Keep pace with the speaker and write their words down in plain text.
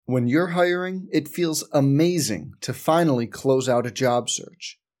When you're hiring, it feels amazing to finally close out a job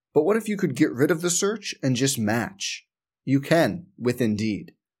search. But what if you could get rid of the search and just match? You can with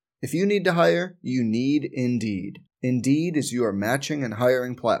Indeed. If you need to hire, you need Indeed. Indeed is your matching and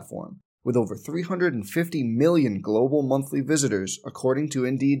hiring platform. With over 350 million global monthly visitors, according to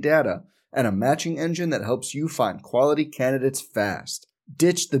Indeed data, and a matching engine that helps you find quality candidates fast.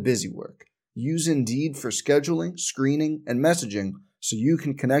 Ditch the busy work. Use Indeed for scheduling, screening, and messaging so you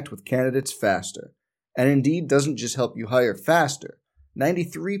can connect with candidates faster. And Indeed doesn't just help you hire faster.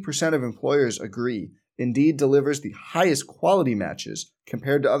 93% of employers agree Indeed delivers the highest quality matches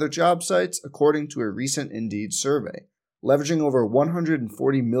compared to other job sites, according to a recent Indeed survey. Leveraging over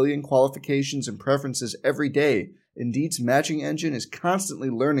 140 million qualifications and preferences every day, Indeed's matching engine is constantly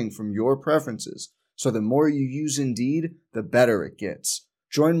learning from your preferences, so the more you use Indeed, the better it gets.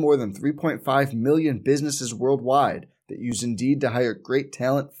 Join more than 3.5 million businesses worldwide that use Indeed to hire great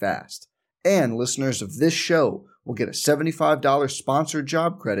talent fast. And listeners of this show will get a $75 sponsored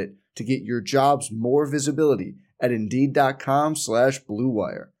job credit to get your jobs more visibility at Indeed.com/Blue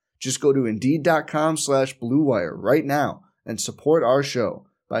Wire. Just go to Indeed.com/Blue Wire right now and support our show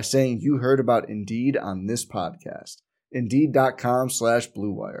by saying you heard about Indeed on this podcast.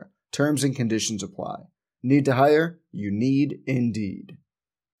 Indeed.com/Blue Wire. Terms and conditions apply. Need to hire? You need Indeed.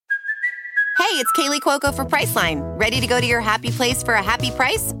 Hey, it's Kaylee Cuoco for Priceline. Ready to go to your happy place for a happy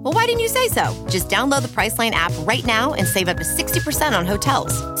price? Well, why didn't you say so? Just download the Priceline app right now and save up to 60% on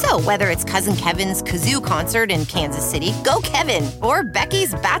hotels. So whether it's Cousin Kevin's Kazoo Concert in Kansas City, go Kevin, or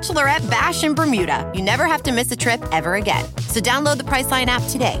Becky's Bachelorette Bash in Bermuda, you never have to miss a trip ever again. So download the Priceline app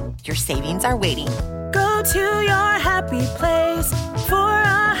today. Your savings are waiting. Go to your happy place for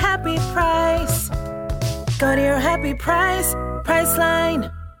a happy price. Go to your happy price,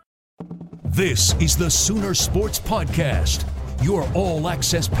 Priceline. This is the Sooner Sports Podcast, your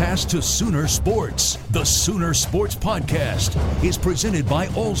all-access pass to Sooner Sports. The Sooner Sports Podcast is presented by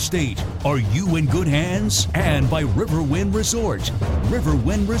Allstate. Are you in good hands? And by Riverwind Resort.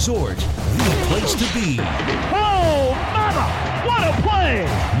 Riverwind Resort, the place to be. Oh, mama! What a play!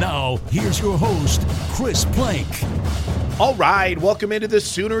 Now, here's your host, Chris Plank. All right, welcome into the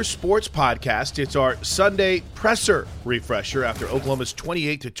Sooner Sports Podcast. It's our Sunday presser refresher after Oklahoma's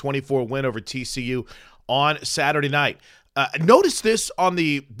 28-24 win over TCU on Saturday night. Notice this on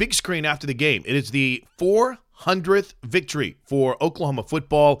the big screen after the game. It is the 400th victory for Oklahoma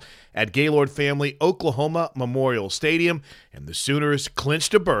football at Gaylord Family Oklahoma Memorial Stadium, and the Sooners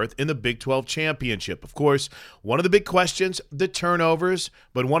clinched a berth in the Big 12 Championship. Of course, one of the big questions, the turnovers,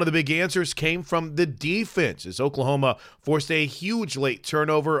 but one of the big answers came from the defense as Oklahoma forced a huge late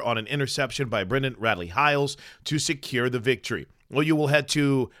turnover on an interception by Brendan Radley-Hiles to secure the victory. Well, you will head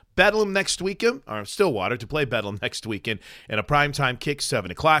to Bedlam next weekend, or Stillwater, to play Bedlam next weekend in a primetime kick, 7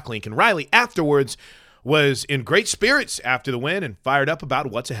 o'clock. Lincoln Riley afterwards was in great spirits after the win and fired up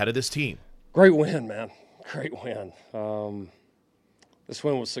about what's ahead of this team. Great win, man. Great win. This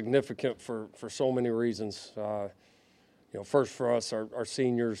win was significant for so many reasons. First for us, our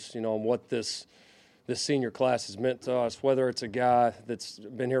seniors, and what this senior class has meant to us, whether it's a guy that's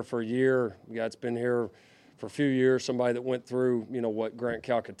been here for a year, a guy that's been here for a few years, somebody that went through, what Grant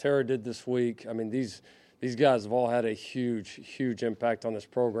Calcaterra did this week. I mean, these guys have all had a huge impact on this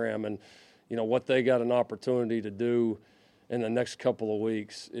program, and what they got an opportunity to do in the next couple of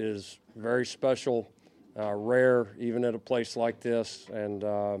weeks is very special, rare, even at a place like this. And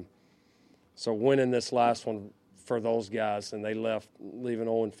so winning this last one for those guys, and they leaving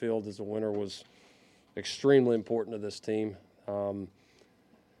Owen Field as a winner, was extremely important to this team.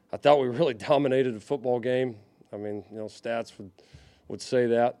 I thought we really dominated the football game. I mean, stats would say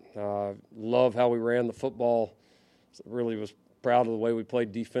that. Love how we ran the football. Really was proud of the way we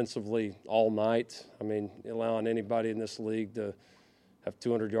played defensively all night. I mean, allowing anybody in this league to have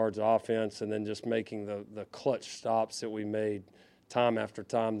 200 yards of offense and then just making the clutch stops that we made time after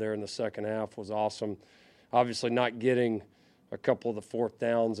time there in the second half was awesome. Obviously not getting a couple of the fourth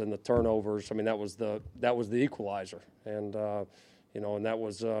downs and the turnovers. I mean, that was the equalizer. And, and that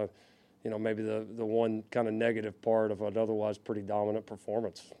was, maybe the one kind of negative part of an otherwise pretty dominant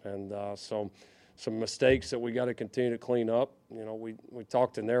performance. And so some mistakes that we got to continue to clean up. We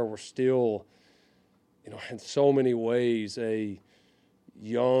talked in there, we're still, in so many ways a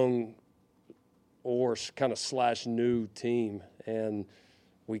young or kind of / new team. And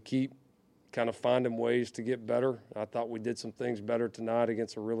we keep kind of finding ways to get better. I thought we did some things better tonight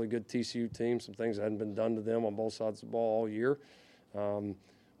against a really good TCU team, some things that hadn't been done to them on both sides of the ball all year.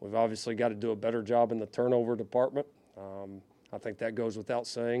 We've obviously got to do a better job in the turnover department. I think that goes without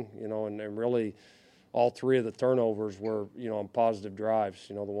saying, and really all three of the turnovers were, on positive drives.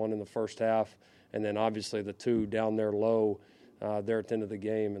 The one in the first half, and then obviously the two down there low there at the end of the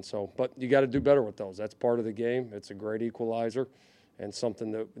game. And so, but you got to do better with those. That's part of the game. It's a great equalizer and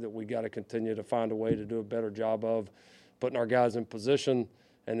something that we got to continue to find a way to do a better job of putting our guys in position.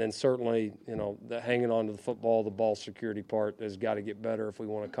 And then certainly, the hanging on to the football, the ball security part has got to get better if we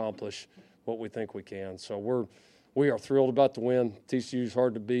want to accomplish what we think we can. So we are thrilled about the win. TCU's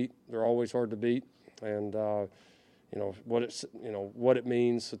hard to beat. They're always hard to beat. And, what it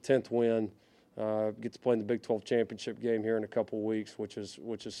means, the 10th win, get to play in the Big 12 championship game here in a couple of weeks, which is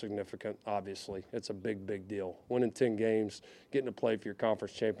significant, obviously. It's a big, big deal. Winning 10 games, getting to play for your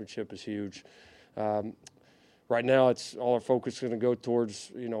conference championship is huge. Right now, it's all our focus is going to go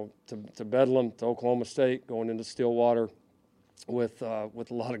towards, to Bedlam, to Oklahoma State, going into Stillwater with a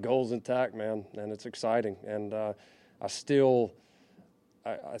lot of goals intact, man, and it's exciting. And I still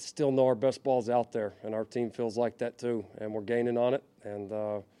know our best ball's out there, and our team feels like that too, and we're gaining on it, and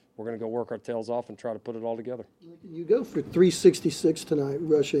we're going to go work our tails off and try to put it all together. You go for 366 tonight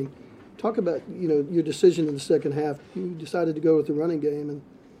rushing. Talk about, your decision in the second half. You decided to go with the running game, and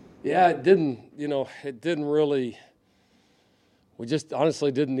yeah, it didn't really – we just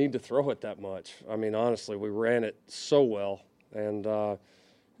honestly didn't need to throw it that much. I mean, honestly, we ran it so well. And,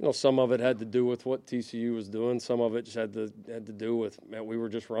 some of it had to do with what TCU was doing. Some of it just had to do with, man, we were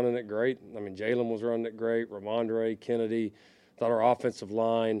just running it great. I mean, Jalen was running it great. Ramondre, Kennedy. Thought our offensive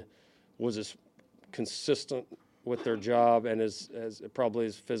line was as consistent with their job and as probably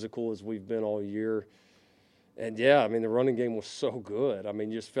as physical as we've been all year. And, yeah, I mean, the running game was so good. I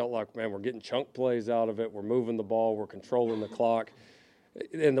mean, you just felt like, man, we're getting chunk plays out of it. We're moving the ball. We're controlling the clock.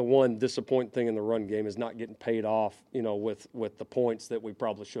 And the one disappointing thing in the run game is not getting paid off, with the points that we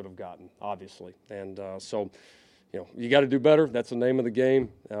probably should have gotten, obviously. And so, you got to do better. That's the name of the game.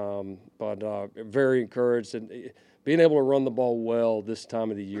 But very encouraged. And being able to run the ball well this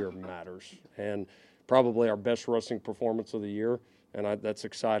time of the year matters. And probably our best rushing performance of the year. And that's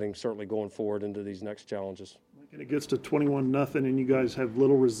exciting, certainly going forward into these next challenges. And it gets to 21-0, and you guys have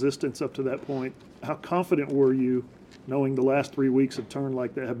little resistance up to that point. How confident were you, knowing the last 3 weeks have turned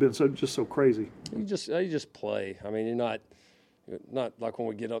like that, have been so crazy? You just play. I mean, you're not like when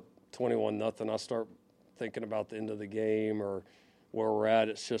we get up 21-0, I start thinking about the end of the game or where we're at.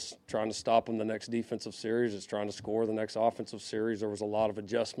 It's just trying to stop them the next defensive series. It's trying to score the next offensive series. There was a lot of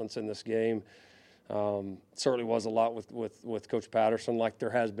adjustments in this game. Certainly was a lot with Coach Patterson, like there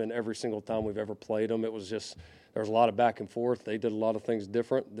has been every single time we've ever played them. It was just there was a lot of back and forth. They did a lot of things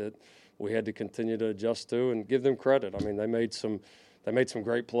different that we had to continue to adjust to and give them credit. I mean, they made some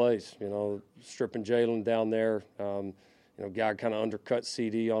great plays. Stripping Jalen down there. Guy kind of undercut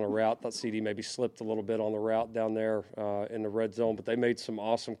CD on a route. Thought CD maybe slipped a little bit on the route down there in the red zone, but they made some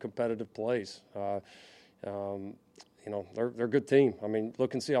awesome competitive plays. They're a good team. I mean,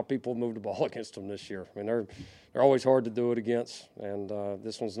 look and see how people move the ball against them this year. I mean, they're always hard to do it against, and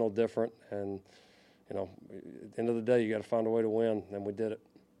this one's no different. And, at the end of the day, you got to find a way to win, and we did it.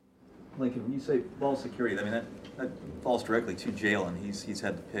 Lincoln, when you say ball security, I mean, that falls directly to Jalen. He's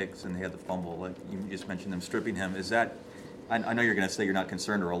had the picks and he had the fumble. Like you just mentioned them stripping him. Is that – I know you're going to say you're not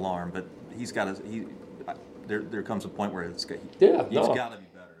concerned or alarmed, but he's got to – there comes a point where he's got to be better.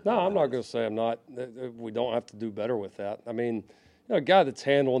 No, I'm not going to say I'm not. We don't have to do better with that. I mean, a guy that's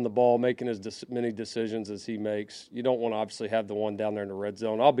handling the ball, making as many decisions as he makes, you don't want to obviously have the one down there in the red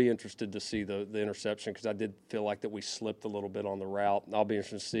zone. I'll be interested to see the interception because I did feel like that we slipped a little bit on the route. I'll be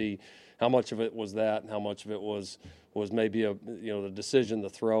interested to see how much of it was that and how much of it was maybe the decision to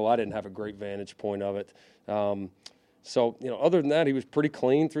throw. I didn't have a great vantage point of it. So, other than that, he was pretty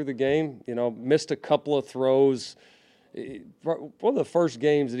clean through the game. Missed a couple of throws. One of the first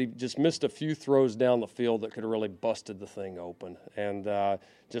games that he just missed a few throws down the field that could have really busted the thing open. And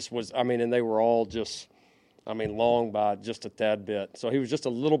and they were all long by just a tad bit. So he was just a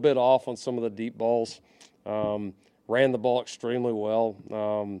little bit off on some of the deep balls. Ran the ball extremely well.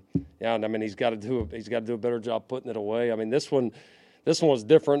 He's got to do a better job putting it away. I mean, this one was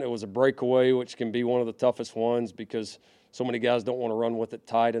different. It was a breakaway, which can be one of the toughest ones because so many guys don't want to run with it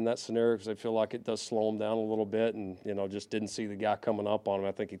tight in that scenario because they feel like it does slow them down a little bit and, just didn't see the guy coming up on him.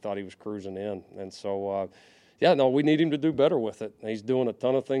 I think he thought he was cruising in. And so, we need him to do better with it. He's doing a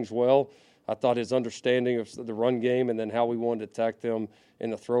ton of things well. I thought his understanding of the run game and then how we wanted to attack them in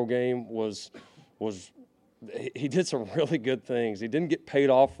the throw game was he did some really good things. He didn't get paid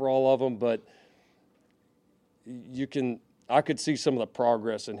off for all of them, but I could see some of the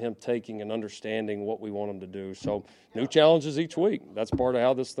progress in him taking and understanding what we want him to do. So new challenges each week. That's part of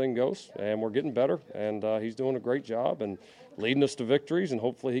how this thing goes, and we're getting better. And he's doing a great job and leading us to victories, and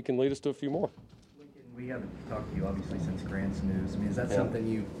hopefully he can lead us to a few more. We haven't talked to you, obviously, since Grant's news. I mean, is that something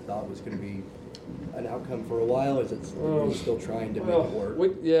you thought was going to be an outcome for a while? Is it still trying to make it work?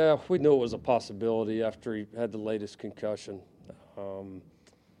 We knew it was a possibility after he had the latest concussion.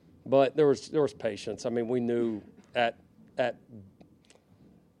 But there was patience. I mean, we knew at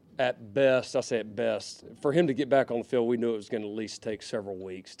best, I say at best, for him to get back on the field, we knew it was going to at least take several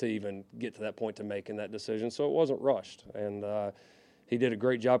weeks to even get to that point to making that decision. So it wasn't rushed. And he did a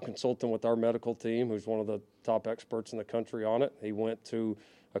great job consulting with our medical team, who's one of the top experts in the country on it. He went to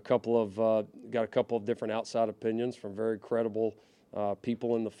got a couple of different outside opinions from very credible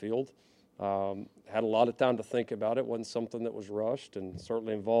people in the field. Had a lot of time to think about it. Wasn't something that was rushed, and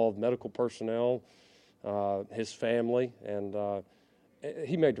certainly involved medical personnel, his family, and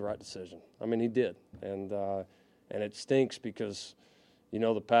he made the right decision. I mean, he did, and it stinks because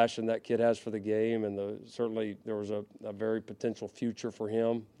the passion that kid has for the game, and certainly there was a very potential future for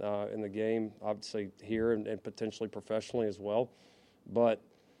him in the game, I would say here and potentially professionally as well. But,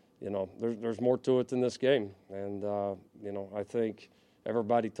 there's more to it than this game. And, I think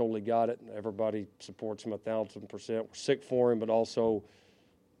everybody totally got it. Everybody supports him 1,000%. We're sick for him, but also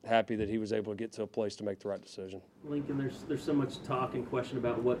happy that he was able to get to a place to make the right decision. Lincoln, there's so much talk and question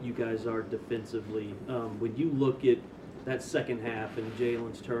about what you guys are defensively. When you look at that second half and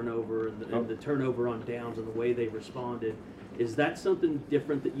Jalen's turnover and the turnover on downs and the way they responded, is that something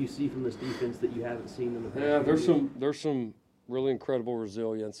different that you see from this defense that you haven't seen in the past? Yeah, there's some really incredible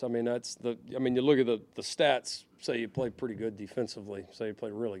resilience. I mean, you look at the stats, say you play pretty good defensively, say you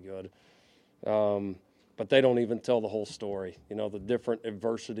play really good, but they don't even tell the whole story. The different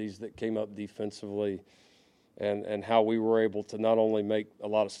adversities that came up defensively, and how we were able to not only make a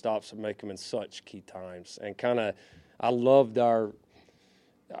lot of stops but make them in such key times. And I loved our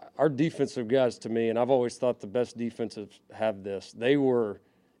defensive guys to me, and I've always thought the best defenses have this. They were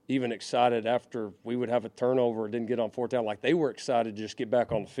even excited after we would have a turnover or didn't get on fourth down. Like, they were excited to just get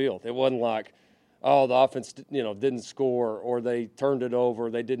back on the field. It wasn't like, oh, the offense, didn't score, or they turned it over,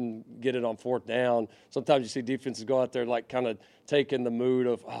 they didn't get it on fourth down. Sometimes you see defenses go out there like kind of taking the mood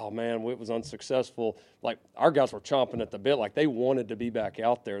of, oh, man, it was unsuccessful. Like, our guys were chomping at the bit. Like, they wanted to be back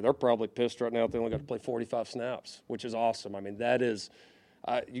out there. They're probably pissed right now that they only got to play 45 snaps, which is awesome. I mean, that is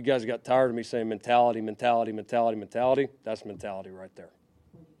you guys got tired of me saying mentality. That's mentality right there.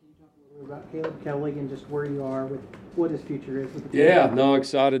 About Caleb Kelly and just where you are with what his future is with the team.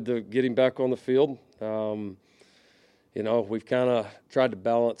 Excited to get him back on the field. We've kind of tried to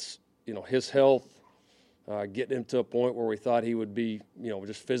balance, his health, getting him to a point where we thought he would be,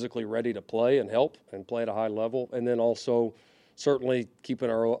 just physically ready to play and help and play at a high level, and then also certainly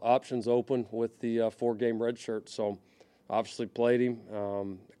keeping our options open with the 4-game red shirt. So obviously played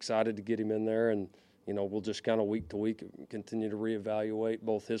him, excited to get him in there, and we'll just kind of week to week continue to reevaluate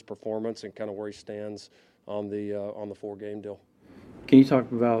both his performance and kind of where he stands on the 4-game deal. Can you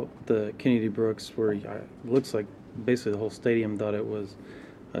talk about the Kennedy Brooks, where it looks like basically the whole stadium thought it was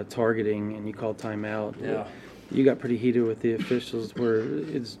targeting, and you called timeout? Yeah. You got pretty heated with the officials.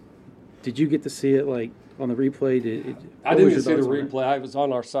 Did you get to see it like on the replay? I didn't see the replay. I was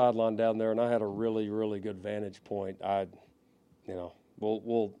on our sideline down there, and I had a really, really good vantage point.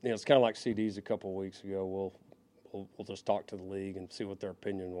 We'll it's kind of like CDs a couple of weeks ago. We'll just talk to the league and see what their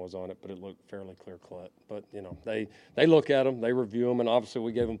opinion was on it, but it looked fairly clear-cut. But they look at them, they review them, and obviously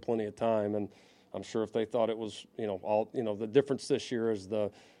we gave them plenty of time. And I'm sure if they thought it was all the difference this year is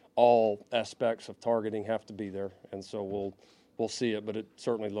all aspects of targeting have to be there, and so we'll see it, but it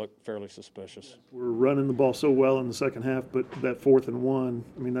certainly looked fairly suspicious. We're running the ball so well in the second half, but that 4th and 1,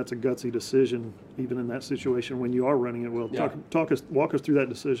 I mean, that's a gutsy decision, even in that situation when you are running it well. Yeah. Walk us through that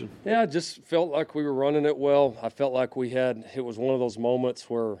decision. Yeah, I just felt like we were running it well. I felt like it was one of those moments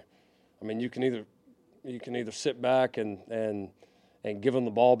where, I mean, you can either sit back and give them the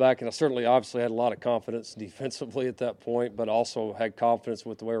ball back, and I certainly obviously had a lot of confidence defensively at that point, but also had confidence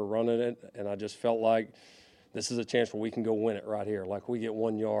with the way we're running it, and I just felt like this is a chance where we can go win it right here. Like, we get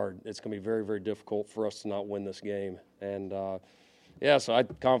 1 yard, it's going to be very, very difficult for us to not win this game. And, so I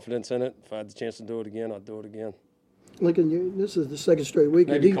had confidence in it. If I had the chance to do it again, I'd do it again. Lincoln, this is the second straight week.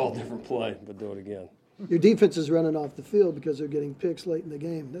 Maybe call a different play, but do it again. Your defense is running off the field because they're getting picks late in the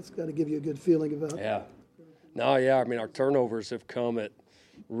game. That's got to give you a good feeling about it. Yeah. I mean, our turnovers have come at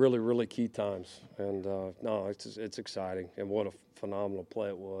really, really key times. And, it's exciting. And what a phenomenal play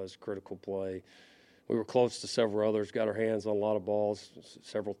it was, critical play. We were close to several others, got our hands on a lot of balls,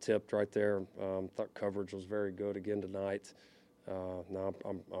 several tipped right there. Thought coverage was very good again tonight.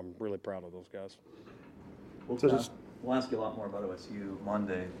 I'm really proud of those guys. We'll ask you a lot more about OSU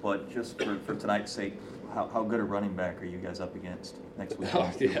Monday, but just for tonight's sake, how good a running back are you guys up against next week?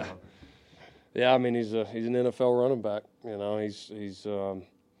 Yeah, I mean he's an NFL running back. You know,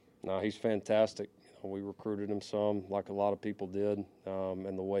 he's fantastic. You know, we recruited him some, like a lot of people did,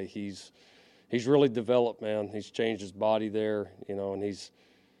 and the way he's really developed, man. He's changed his body there. You know, and he's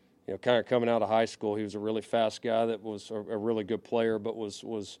kind of coming out of high school. He was a really fast guy that was a really good player, but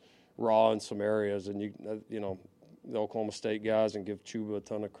was raw in some areas. And you know, the Oklahoma State guys, and give Chuba a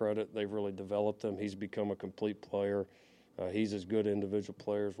ton of credit. They've really developed him. He's become a complete player. He's as good an individual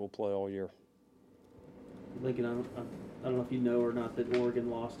player as we'll play all year. Lincoln, I don't know if you know or not that Oregon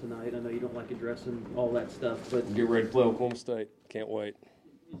lost tonight. I know you don't like addressing all that stuff, but Get ready to play Oklahoma State. Can't wait.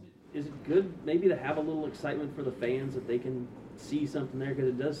 Is it good maybe to have a little excitement for the fans that they can see something there? Because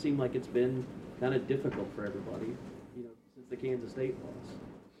it does seem like it's been kind of difficult for everybody, since the Kansas State loss.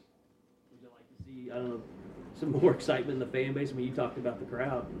 Would you like to see, I don't know, some more excitement in the fan base? I mean, you talked about the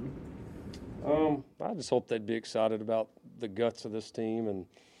crowd. I just hope they'd be excited about the guts of this team and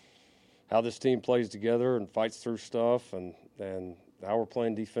how this team plays together and fights through stuff, and how we're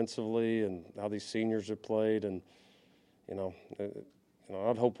playing defensively, and how these seniors have played, and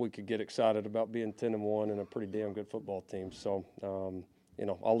I'd hope we could get excited about being 10-1 and a pretty damn good football team. So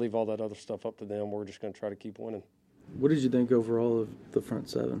I'll leave all that other stuff up to them. We're just going to try to keep winning. What did you think overall of the front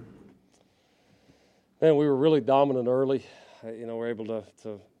seven? Man, we were really dominant early. We're able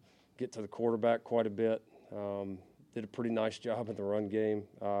to get to the quarterback quite a bit. Did a pretty nice job in the run game.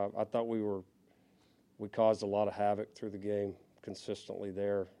 I thought we caused a lot of havoc through the game consistently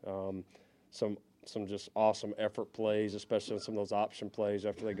there. Some just awesome effort plays, especially on some of those option plays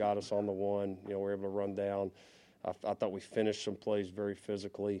after they got us on the one. We were able to run down. I thought we finished some plays very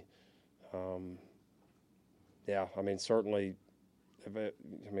physically. Certainly,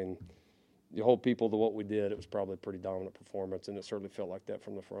 you hold people to what we did, it was probably a pretty dominant performance, and it certainly felt like that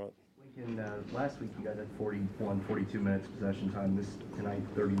from the front. Lincoln, last week you guys had 42 minutes possession time. Tonight,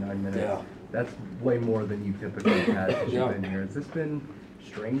 39 minutes. Yeah. That's way more than you typically had since you've been here. Has this been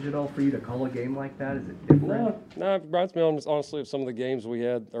strange at all for you to call a game like that? Is it different? No, it reminds me honestly of some of the games we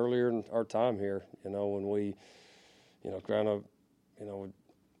had earlier in our time here. When we,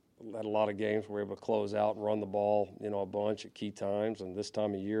 had a lot of games where we were able to close out and run the ball, a bunch at key times. And this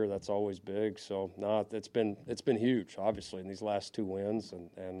time of year, that's always big. So it's been huge, obviously, in these last two wins.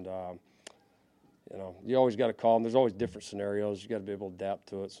 And you always got to call them. There's always different scenarios. You got to be able to adapt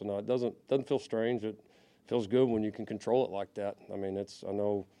to it. So no, it doesn't feel strange. It feels good when you can control it like that. I mean, it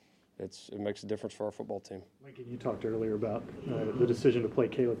makes a difference for our football team. Lincoln, you talked earlier about the decision to play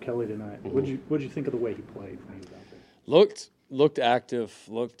Caleb Kelly tonight. Mm-hmm. What'd you think of the way he played when he was out there? Looked active,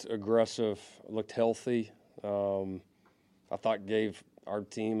 looked aggressive, looked healthy. I thought gave our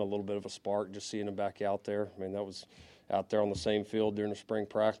team a little bit of a spark just seeing him back out there. I mean, that was out there on the same field during the spring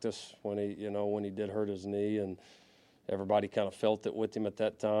practice when he did hurt his knee, and everybody kind of felt it with him at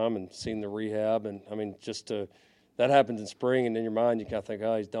that time and seen the rehab. And I mean, that happens in spring, and in your mind you kind of think,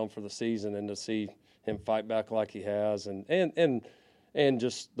 oh, he's done for the season, and to see him fight back like he has, and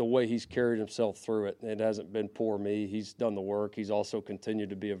just the way he's carried himself through it. It hasn't been poor me. He's done the work. He's also continued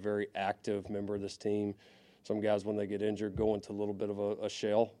to be a very active member of this team. Some guys, when they get injured, go into a little bit of a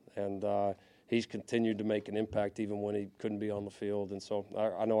shell, and he's continued to make an impact even when he couldn't be on the field. And so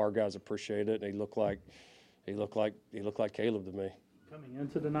I know our guys appreciate it, and he looked like Caleb to me. Coming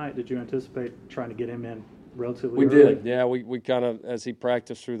into tonight, did you anticipate trying to get him in relatively We early? did, yeah. We kind of, as he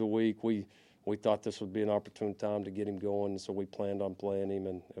practiced through the week, we thought this would be an opportune time to get him going, so we planned on playing him,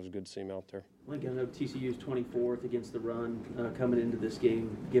 and it was good to see him out there. Lincoln, I know TCU's 24th against the run coming into this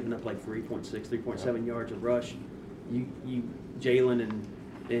game, giving up like 3.6, 3.7 yards of rush. You Jalen and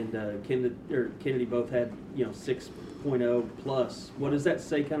Kennedy both had 6.0 plus. What does that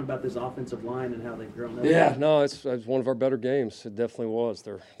say kind of about this offensive line and how they've grown up? Yeah, no, it's one of our better games. It definitely was.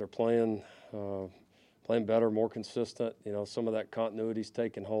 They're playing better, more consistent. Some of that continuity's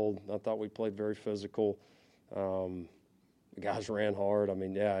taken hold. I thought we played very physical. The guys ran hard. I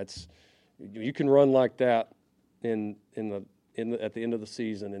mean, yeah, you can run like that at the end of the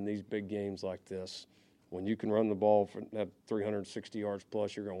season in these big games like this. When you can run the ball at 360 yards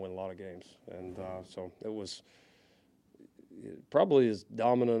plus, you're going to win a lot of games. And so it was probably as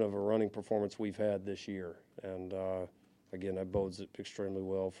dominant of a running performance we've had this year. And again, that bodes extremely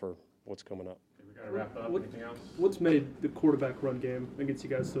well for what's coming up. We got to wrap up. Anything else? What's made the quarterback run game against you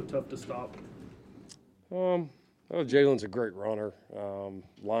guys so tough to stop? Jalen's a great runner.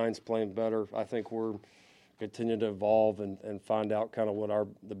 Line's playing better. I think we're continuing to evolve and find out kind of what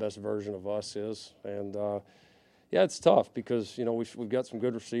the best version of us is. And yeah, it's tough because we've got some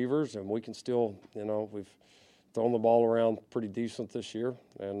good receivers, and we can still we've thrown the ball around pretty decent this year,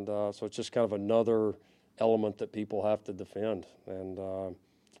 and so it's just kind of another element that people have to defend. And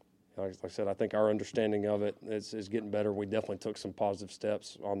Like I said, I think our understanding of it is getting better. We definitely took some positive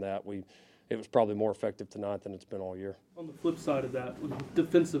steps on that. It was probably more effective tonight than it's been all year. On the flip side of that,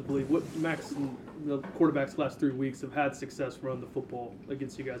 defensively, what Max and the quarterbacks last 3 weeks have had success running the football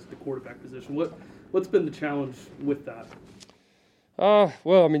against you guys at the quarterback position. What's been the challenge with that?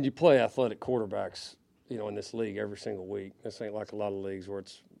 Well, I mean, you play athletic quarterbacks, in this league every single week. This ain't like a lot of leagues where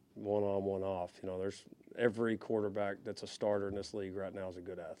it's one on, one off. There's every quarterback that's a starter in this league right now is a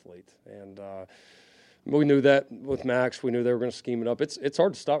good athlete. And we knew that with Max. We knew they were going to scheme it up. It's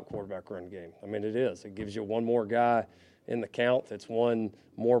hard to stop quarterback run game. I mean, it is. It gives you one more guy in the count. It's one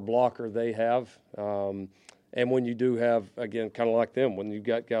more blocker they have. And when you do have, again, kind of like them, when you've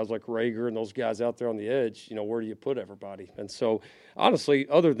got guys like Rager and those guys out there on the edge, where do you put everybody? And so, honestly,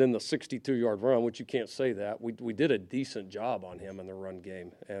 other than the 62-yard run, which you can't say that, we did a decent job on him in the run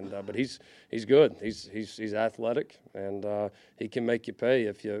game. And but he's good. He's athletic, and he can make you pay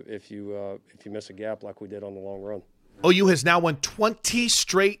if you miss a gap like we did on the long run. OU has now won 20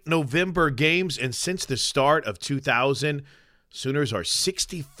 straight November games, and since the start of 2000, Sooners are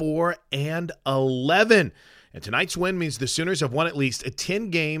 64-11. And tonight's win means the Sooners have won at least 10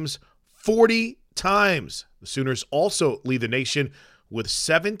 games 40 times. The Sooners also lead the nation with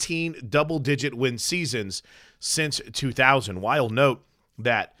 17 double-digit win seasons since 2000. Wild note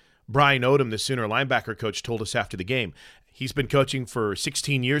that Brian Odom, the Sooner linebacker coach, told us after the game. He's been coaching for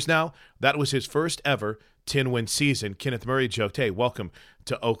 16 years now. That was his first ever 10-win season. Kenneth Murray joked, hey, welcome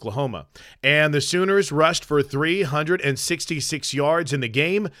to Oklahoma. And the Sooners rushed for 366 yards in the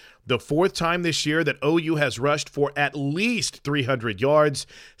game, the fourth time this year that OU has rushed for at least 300 yards,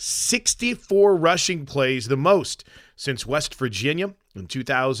 64 rushing plays, the most since West Virginia in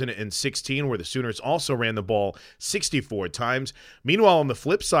 2016, where the Sooners also ran the ball 64 times. Meanwhile, on the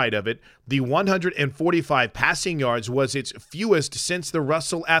flip side of it, the 145 passing yards was its fewest since the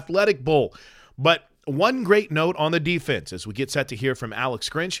Russell Athletic Bowl. But one great note on the defense as we get set to hear from Alex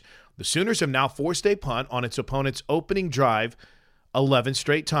Grinch. The Sooners have now forced a punt on its opponent's opening drive 11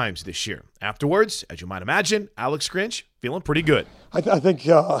 straight times this year. Afterwards, as you might imagine, Alex Grinch feeling pretty good. I think,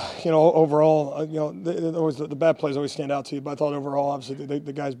 overall, the bad plays always stand out to you, but I thought overall, obviously,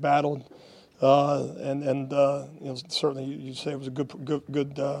 the guys battled. Certainly you'd say it was a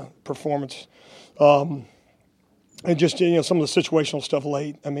good performance. And just, some of the situational stuff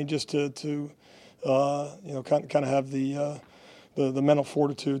late. I mean, just to kind of have the mental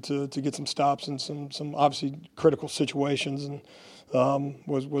fortitude to get some stops in some obviously critical situations, and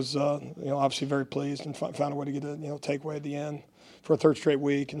was obviously very pleased and found a way to get a takeaway at the end for a third straight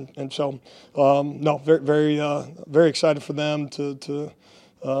week, and so very excited for them to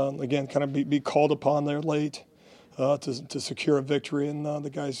again kind of be called upon there late to secure a victory, and the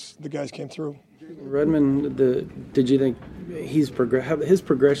guys came through. Redmond, did you think his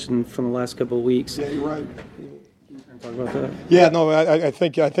progression from the last couple of weeks? Yeah, you're right. Talk about that. Yeah, no, I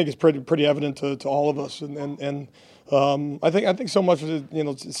think it's pretty evident to all of us, and I think so much of it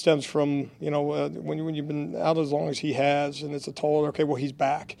it stems from when you've been out as long as he has, and it's a total okay. Well, he's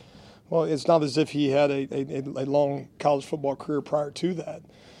back. Well, it's not as if he had a long college football career prior to that.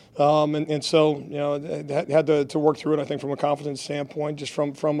 And so, had to work through it, I think, from a confidence standpoint, just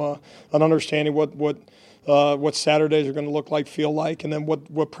from an understanding what Saturdays are going to look like, feel like, and then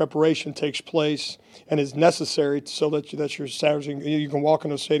what preparation takes place and is necessary so that your Saturdays, you can walk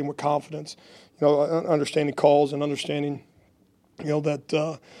into a stadium with confidence, understanding calls and understanding,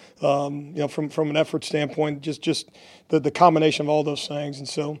 that, from an effort standpoint, just the combination of all those things. And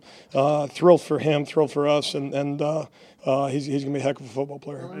so thrilled for him, thrilled for us, and he's going to be a heck of a football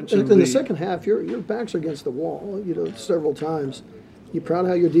player. In the second half, your back's against the wall, several times. You proud of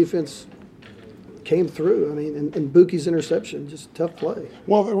how your defense came through? I mean, and Buki's interception, just tough play.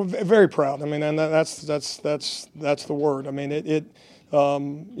 Well, we're very proud. I mean, and that's the word. I mean,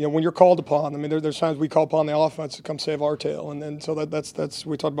 when you're called upon, I mean, there's times we call upon the offense to come save our tail, and so that's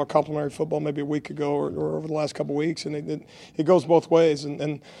we talked about complementary football maybe a week ago or over the last couple of weeks, and it goes both ways,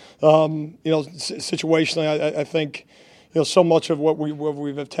 and situationally, I think so much of what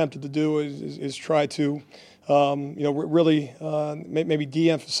we've attempted to do is try to really maybe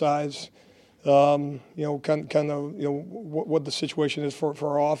de-emphasize kind of what the situation is for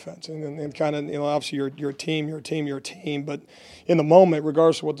our offense, and kind of obviously you're a team, but in the moment,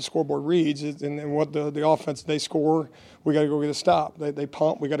 regardless of what the scoreboard reads and what the offense they score, we got to go get a stop. They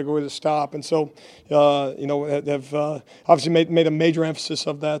pump, we got to go get a stop, and so have obviously made a major emphasis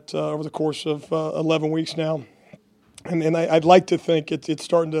of that over the course of 11 weeks now. And I'd like to think it's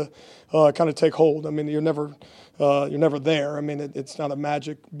starting to kind of take hold. I mean, you're never there. I mean, it's not a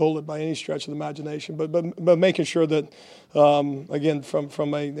magic bullet by any stretch of the imagination, but making sure that, again,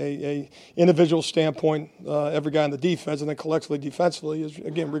 from a individual standpoint, every guy on the defense and then collectively defensively is,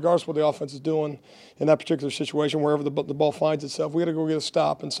 again, regardless of what the offense is doing in that particular situation, wherever the ball finds itself, we got to go get a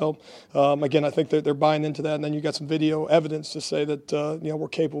stop. And so, again, I think they're buying into that. And then you got some video evidence to say that we're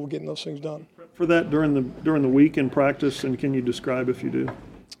capable of getting those things done. For that during the week in practice, and can you describe if you do?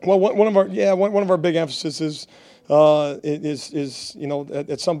 Well, one of our big emphasis is at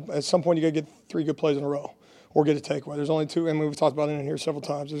some point you got to get 3 good plays in a row or get a takeaway. There's only 2, and we've talked about it in here several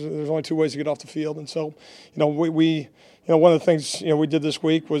times. There's only 2 ways to get off the field, and so we one of the things we did this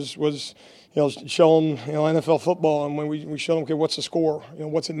week was show them NFL football, and when we show them, okay, what's the score?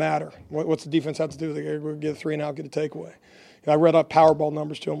 What's it matter? What's the defense have to do? They got to get a 3 and out, get a takeaway. I read up Powerball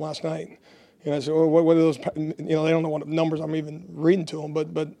numbers to them last night. I said, well, what are those? They don't know what numbers I'm even reading to them, but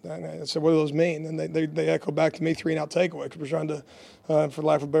I said, what do those mean? And they echo back to me 3 and out takeaway, because we're trying to, for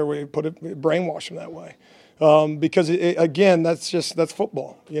lack of a better way to put it, brainwash them that way. Because again, that's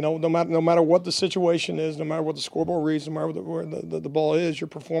football. No matter what the situation is, no matter what the scoreboard reads, no matter where the ball is, your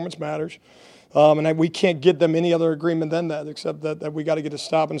performance matters. And we can't get them any other agreement than that, except that we got to get a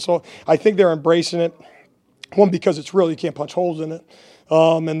stop. And so I think they're embracing it. One, because it's real, you can't punch holes in it.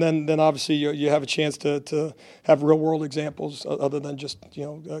 And then obviously you have a chance to have real world examples other than just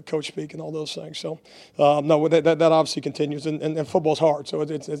coach speak and all those things. So no, that obviously continues, and football's hard. So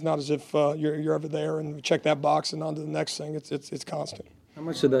it's not as if you're ever there and check that box and on to the next thing. It's constant. How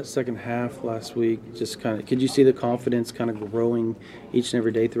much of that second half last week just kind of could you see the confidence kind of growing each and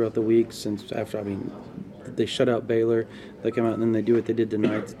every day throughout the week since after they shut out Baylor, they come out and then they do what they did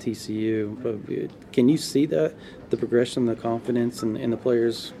tonight to TCU. But can you see the progression, the confidence, and the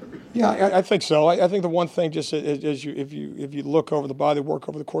players? Yeah, I think so. I think the one thing, just as if you look over the body of work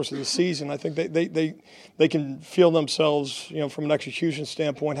over the course of the season, I think they can feel themselves, from an execution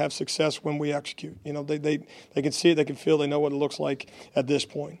standpoint, have success when we execute. They can see it, they can feel, they know what it looks like at this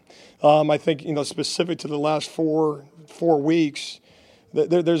point. I think specific to the last four weeks.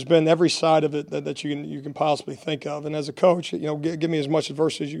 There's been every side of it that you can possibly think of, and as a coach, give me as much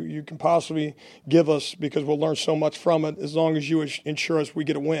adversity as you can possibly give us, because we'll learn so much from it as long as you ensure us we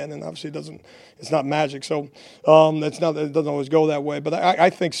get a win. And obviously it's not magic, so it doesn't always go that way. But I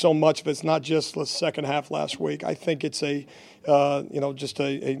think so much of it's not just the second half last week. I think it's just a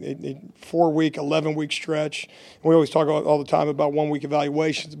 4-week, 11-week stretch. We always talk all the time about 1-week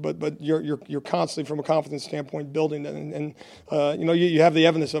evaluations, but you're constantly, from a confidence standpoint, building that. And you have the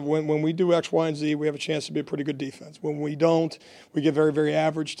evidence of when we do X, Y, and Z, we have a chance to be a pretty good defense. When we don't, we get very, very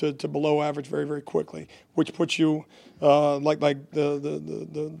average to below average very, very quickly, which puts you like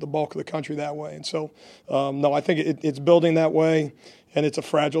the bulk of the country that way. And so, no, I think it's building that way. And it's a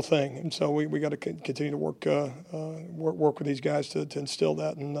fragile thing, and so we got to continue to work with these guys to instill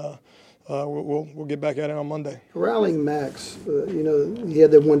that, and we'll get back at it on Monday. Rallying Max, he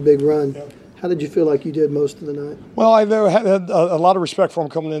had that one big run. Yeah. How did you feel like you did most of the night? Well, I had a lot of respect for him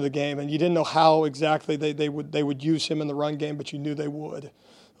coming into the game, and you didn't know how exactly they would use him in the run game, but you knew they would.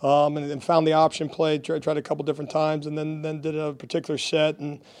 And found the option play, tried a couple different times, and then did a particular set,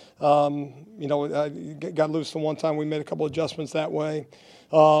 and got loose the one time. We made a couple adjustments that way,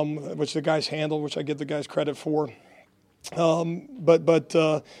 which the guys handled, which I give the guys credit for. But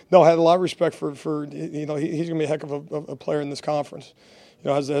no, I had a lot of respect for he's going to be a heck of a player in this conference.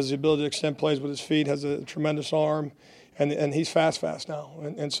 Has the ability to extend plays with his feet, has a tremendous arm, and he's fast now.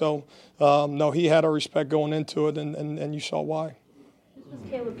 And so, no, he had our respect going into it, and you saw why. This was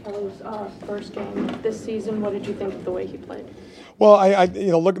Caleb Keller's first game this season. What did you think of the way he played? Well, I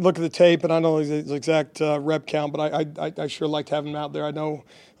look at the tape, and I know his exact rep count, but I sure liked having him out there. I know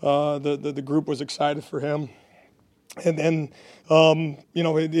the group was excited for him, and then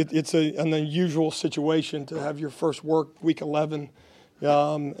it's an unusual situation to have your first work week 11.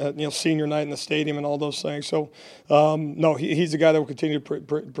 Senior night in the stadium and all those things. So, no, he's the guy that will continue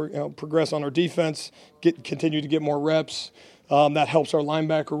to progress on our defense, continue to get more reps. That helps our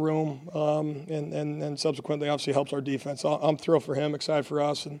linebacker room, and subsequently, obviously, helps our defense. So I'm thrilled for him, excited for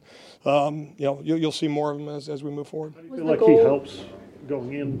us, and you'll see more of him as we move forward. How do you feel like he helps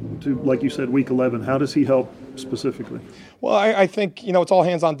going into, like you said, week 11? How does he help specifically? Well, I think it's all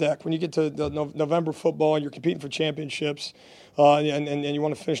hands on deck. When you get to the November football and you're competing for championships, and you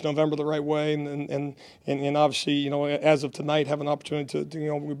want to finish November the right way, and obviously, as of tonight, have an opportunity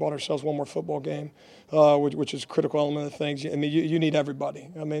to we bought ourselves one more football game, which is a critical element of things. I mean, you need everybody.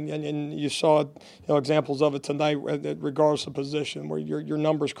 I mean, and you saw examples of it tonight, regardless of position, where your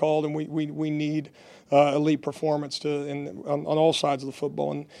number's called, and we need elite performance on all sides of the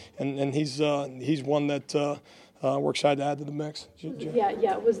football, and he's one that. We're excited to add to the mix.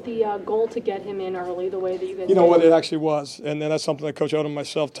 Yeah. Was the goal to get him in early the way that you guys You know what, it actually was. And then that's something that Coach Odom and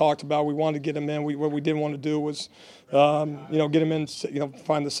myself talked about. We wanted to get him in. What we didn't want to do was, get him in,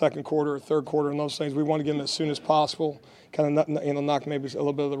 find the second quarter or third quarter and those things. We wanted to get him as soon as possible, kind of, knock maybe a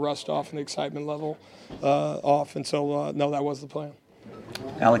little bit of the rust off and the excitement level off. And so, no, that was the plan.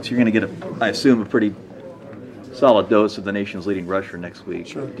 Alex, you're going to get, I assume, a pretty solid dose of the nation's leading rusher next week.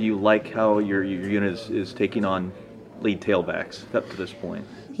 Sure. Do you like how your unit is taking on lead tailbacks up to this point?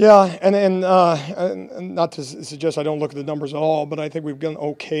 Yeah, and not to suggest I don't look at the numbers at all, but I think we've done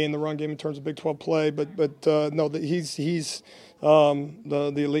okay in the run game in terms of Big 12 play. But no, he's the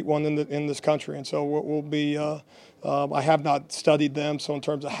elite one in this country, and so we'll be. I have not studied them, so in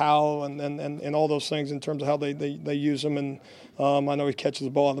terms of how and all those things, in terms of how they use them, and I know he catches the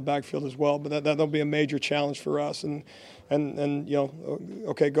ball in the backfield as well. But that'll be a major challenge for us, and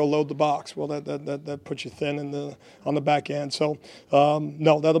okay, go load the box. Well, that puts you thin on the back end. So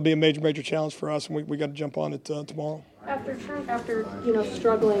no, that'll be a major challenge for us, and we got to jump on it tomorrow. After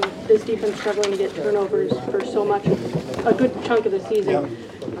struggling, this defense struggling to get turnovers for so much, a good chunk of the season.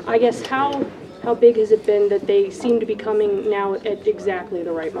 Yeah. I guess how big has it been that they seem to be coming now at exactly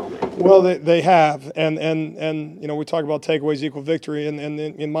the right moment? Well, they have, and we talk about takeaways equal victory, and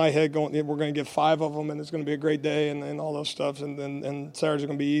in my head, we're going to get 5 of them, and it's going to be a great day, and all those stuff, and Saturday's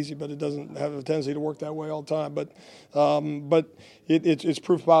going to be easy, but it doesn't have a tendency to work that way all the time. But it's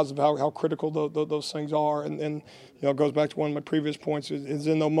proof positive how critical those things are, and it goes back to one of my previous points. Is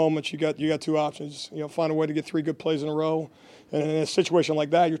in those moments you got 2 options. Find a way to get 3 good plays in a row. And in a situation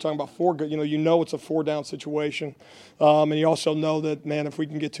like that, you're talking about 4 good. It's a 4-down situation, and you also know that, man, if we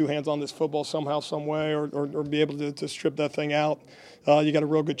can get 2 hands on this football somehow, some way, or be able to strip that thing out, you got a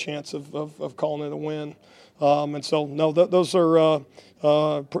real good chance of calling it a win. And so, no, those are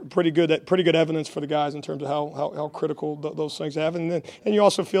pretty good evidence for the guys in terms of how critical those things have. And you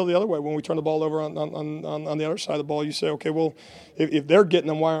also feel the other way when we turn the ball over on the other side of the ball. You say, okay, well, if they're getting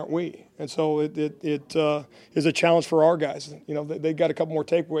them, why aren't we? And so it is a challenge for our guys. They got a couple more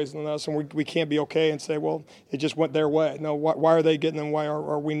takeaways than us, and we can't be okay and say, well, it just went their way. No, why are they getting them? Why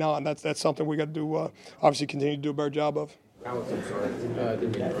are we not? And that's something we got to do. Obviously, continue to do a better job of. Alex, I'm sorry. Didn't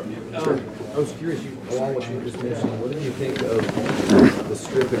mean to interrupt you. Sure. I was curious, along with what you just mentioned, what did you think of the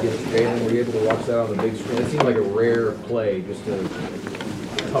strip against Jalen? Were you able to watch that on the big screen? It seemed like a rare play, just a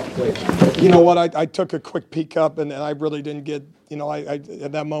tough play. You know what? I took a quick peek up, and I really didn't get,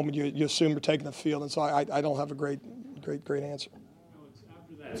 at that moment you assume you're taking the field, and so I don't have a great answer.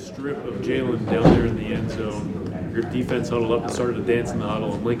 That strip of Jalen down there in the end zone, your defense huddled up and started to dance in the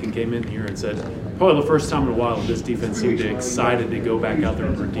huddle, and Lincoln came in here and said, probably the first time in a while this defense seemed excited to go back out there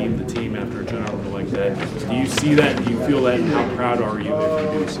and redeem the team after a turnover like that. Do you see that? Do you feel that? And how proud are you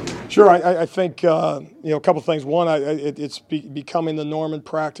if you do see it? Sure. I think, a couple of things. One, it's becoming the norm in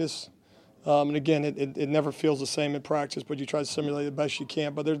practice. And again, it never feels the same in practice, but you try to simulate it the best you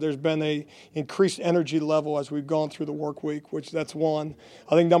can. But there's been a increased energy level as we've gone through the work week, which that's one.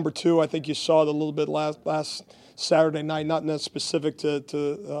 I think number 2, I think you saw it a little bit last Saturday night, not specific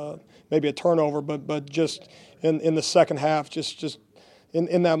to maybe a turnover, but just in the second half, just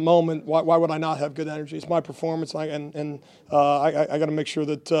in that moment, why would I not have good energy? It's my performance, and I got to make sure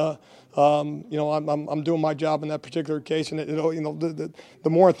that I'm doing my job in that particular case. And the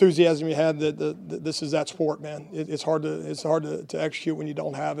more enthusiasm you have, this is that sport, man. It's hard to execute when you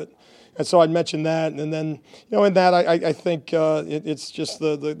don't have it. And so I'd mention that, and then in that I think it's just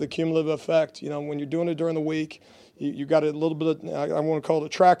the cumulative effect. When you're doing it during the week. You got a little bit of, I want to call it a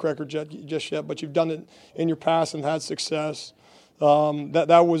track record just yet, but you've done it in your past and had success.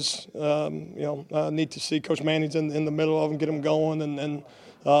 That was neat to see. Coach Manning's in the middle of them, get them going,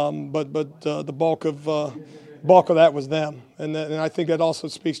 but the bulk of that was them, and I think that also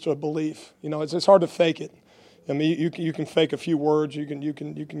speaks to a belief. It's hard to fake it. I mean, you can fake a few words, you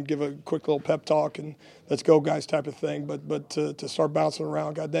can give a quick little pep talk and let's go guys type of thing, but to start bouncing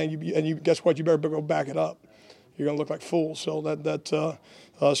around, god dang, you guess what? You better go back it up. You're going to look like fools. So that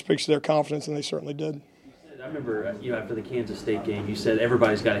speaks to their confidence, and they certainly did. I remember, after the Kansas State game, you said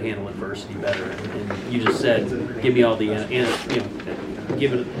everybody's got to handle adversity better, and you just said, "Give me all the,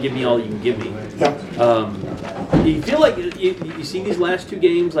 give me all you can give me." Yeah. Do you feel like you see these last 2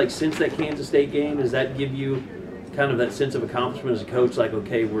 games, like since that Kansas State game, does that give you kind of that sense of accomplishment as a coach, like,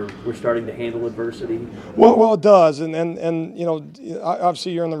 okay, we're starting to handle adversity? Well, it does, and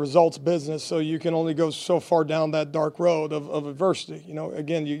obviously you're in the results business, so you can only go so far down that dark road of adversity.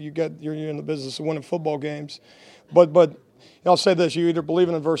 Again, you're in the business of winning football games, but I'll say this: you either believe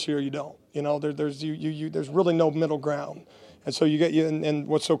in adversity or you don't. There's really no middle ground. And so and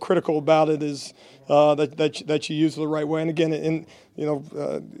what's so critical about it is that you use it the right way. And again,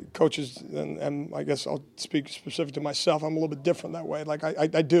 coaches, and I guess I'll speak specific to myself. I'm a little bit different that way. Like I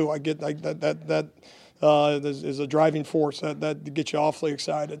get that is a driving force that gets you awfully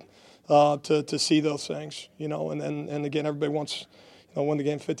excited to see those things. And again, everybody wants win the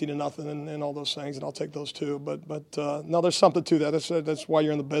game 50-0 and all those things, and I'll take those too. But no, there's something to that. That's why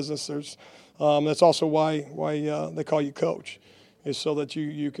you're in the business. That's also why they call you coach, is so that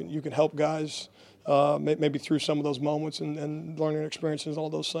you can help guys maybe through some of those moments and learning experiences and all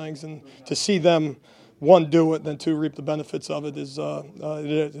those things, and to see them, one, do it, then two, reap the benefits of it is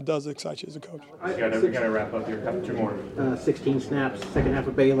it does excite you as a coach. We got to wrap up here. Have 2 more. 16 snaps, second half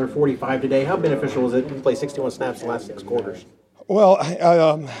of Baylor, 45 today. How beneficial is it to play 61 snaps the last 6 quarters? Well,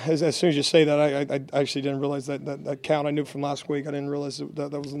 as soon as you say that, I actually didn't realize that count. I knew from last week. I didn't realize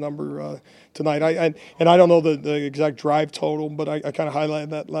that was the number tonight. I don't know the exact drive total, but I kind of highlighted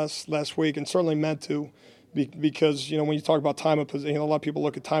that last week, and certainly meant to, because when you talk about time of possession, a lot of people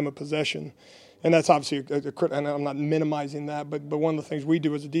look at time of possession, and that's obviously and I'm not minimizing that, but one of the things we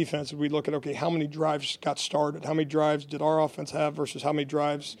do as a defense is we look at, okay, how many drives got started, how many drives did our offense have versus how many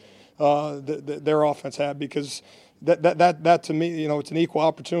drives their offense had, because that to me, it's an equal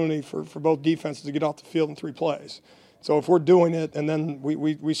opportunity for both defenses to get off the field in 3 plays. So if we're doing it and then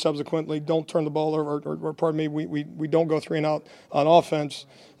we subsequently don't turn the ball over, or pardon me, we don't go 3 and out on offense,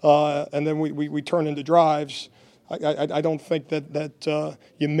 and then we turn into drives, I don't think that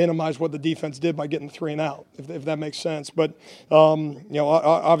you minimize what the defense did by getting 3 and out, if that makes sense. But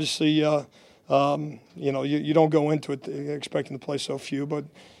obviously, you don't go into it expecting to play so few, but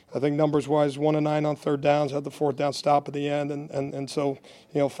I think numbers-wise, 1 of 9 on 3rd downs, had the 4th down stop at the end, and so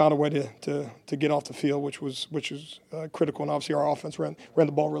found a way to get off the field, which was critical. And obviously, our offense ran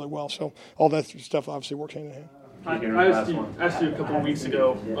the ball really well. So all that stuff obviously worked hand in hand. I asked you a couple of weeks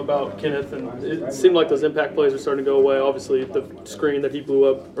ago about Kenneth, and it seemed like those impact plays are starting to go away. Obviously, the screen that he blew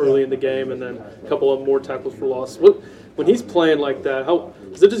up early in the game, and then a couple of more tackles for loss. When he's playing like that, how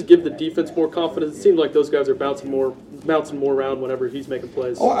does it just give the defense more confidence? It seems like those guys are bouncing more around whenever he's making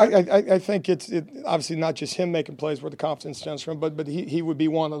plays. Oh, I think it's obviously not just him making plays where the confidence stems from, but he would be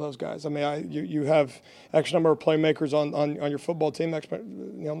one of those guys. I mean, you have X number of playmakers on your football team,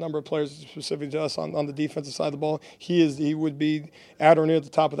 number of players specific to us on the defensive side of the ball. He would be at or near the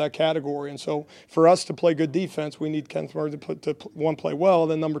top of that category. And so for us to play good defense, we need Kenneth Murray to one, play well,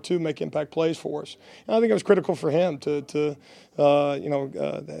 and then number 2, make impact plays for us. And I think it was critical for him to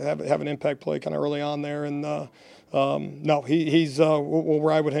have an impact play kind of early on there. And no, he's we'll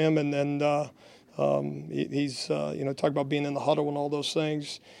ride with him, and he's talk about being in the huddle and all those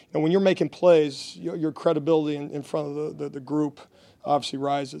things. And when you're making plays, your credibility in front of the group obviously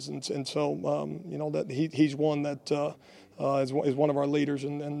rises, and so that he's one that is one of our leaders,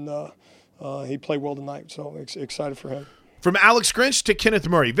 and he played well tonight. So excited for him. From Alex Grinch to Kenneth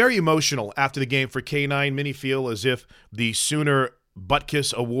Murray, very emotional after the game for K9. Many feel as if the Sooner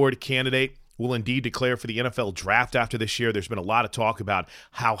Butkus Award candidate will indeed declare for the NFL draft after this year. There's been a lot of talk about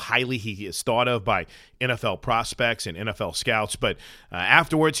how highly he is thought of by NFL prospects and NFL scouts, but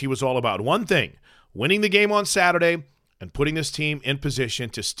afterwards he was all about one thing: winning the game on Saturday and putting this team in position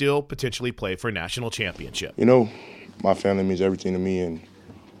to still potentially play for a national championship. My family means everything to me, and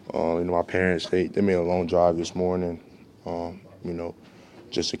my parents, they made a long drive this morning,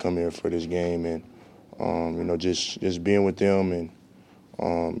 just to come here for this game, and just being with them, and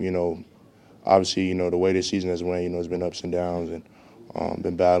obviously, the way this season has went, it's been ups and downs, and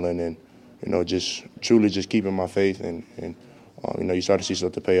been battling, and just truly just keeping my faith, and you start to see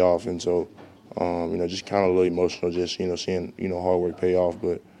stuff to pay off, and so just kind of a little emotional, just seeing hard work pay off,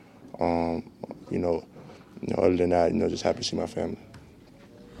 but other than that, just happy to see my family.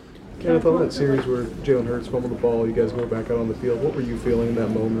 Kenneth, on that series where Jalen Hurts fumbled the ball, you guys go back out on the field, what were you feeling in that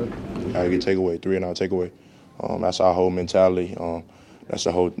moment? I get takeaway, 3 and out takeaway. That's our whole mentality. That's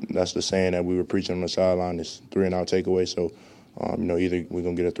the saying that we were preaching on the sideline, is 3 and out takeaway. So, either we're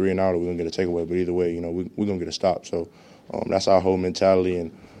gonna get a 3 and out or we're gonna get a takeaway. But either way, we're gonna get a stop. So that's our whole mentality,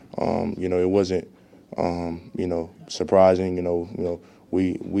 and it wasn't surprising.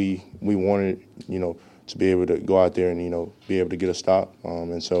 We wanted to be able to go out there and be able to get a stop.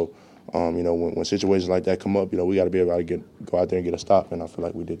 And so when situations like that come up, we got to be able to go out there and get a stop, and I feel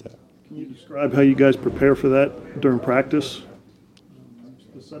like we did that. Can you describe how you guys prepare for that during practice?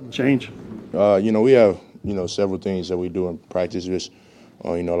 The sudden change. We have, several things that we do in practice. Just,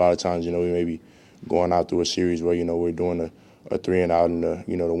 a lot of times, we may be going out through a series where, we're doing a 3-and-out and,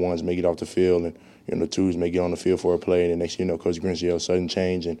 the ones may get off the field and, the twos may get on the field for a play. And the next, Coach Grinch yells sudden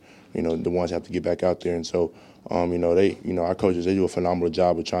change and, the ones have to get back out there. And so, our coaches, they do a phenomenal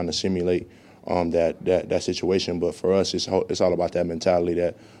job of trying to simulate that situation. But for us, it's all about that mentality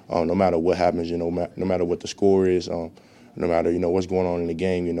that no matter what happens, no matter what the score is, no matter what's going on in the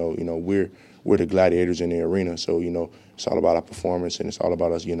game, we're the gladiators in the arena. So it's all about our performance and it's all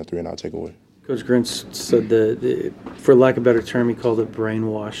about us getting a 3-and-out takeaway. Coach Grinch said that, for lack of a better term, he called it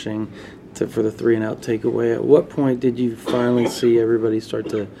brainwashing for the 3-and-out takeaway. At what point did you finally see everybody start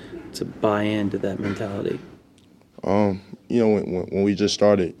to buy into that mentality? When we just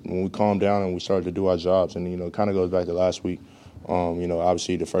started, when we calmed down and we started to do our jobs, and it kind of goes back to last week.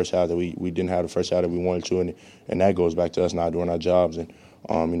 Obviously the first half that we didn't have the first half that we wanted to, and that goes back to us not doing our jobs, and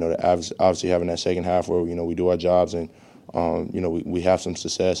obviously having that second half where we do our jobs and we have some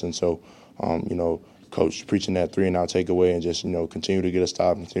success, and so Coach preaching that 3-and-out takeaway and just continue to get a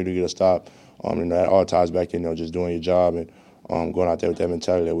stop, and that all ties back to just doing your job and going out there with that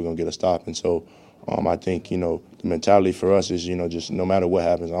mentality that we're gonna get a stop, and so. I think, the mentality for us is, just no matter what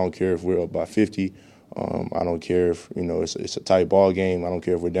happens, I don't care if we're up by 50. I don't care if, it's a tight ball game. I don't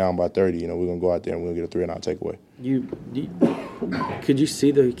care if we're down by 30. We're going to go out there and we're going to get a 3-and-out takeaway. Can you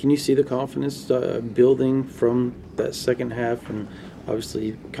see the confidence building from that second half and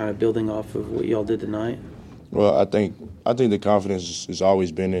obviously kind of building off of what y'all did tonight? Well, I think the confidence has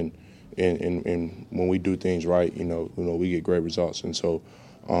always been in when we do things right, we get great results. And so,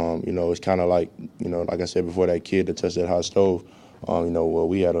 it's kind of like, like I said before, that kid that touched that hot stove, well,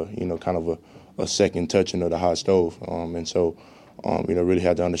 we had kind of a second touching of the hot stove. And so, really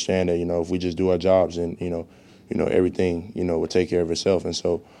had to understand that, if we just do our jobs and, everything, will take care of itself. And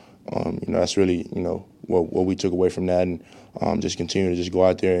so, that's really, what we took away from that and just continue to just go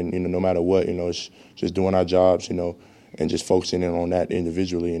out there and, no matter what, it's just doing our jobs, and just focusing in on that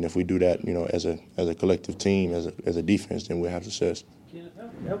individually. And if we do that, as a collective team, as a defense, then we'll have success.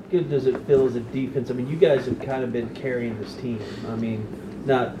 How good does it feel as a defense? I mean, you guys have kind of been carrying this team. I mean,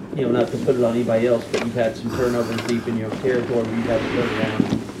 not to put it on anybody else, but you've had some turnovers deep in your territory where you've had to turn around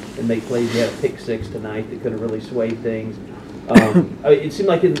and make plays. You had a pick six tonight that could have really swayed things. It seemed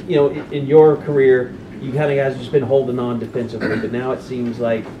like in your career, you kind of guys have just been holding on defensively, but now it seems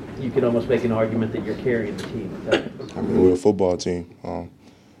like you could almost make an argument that you're carrying the team. I mean, we're a football team. At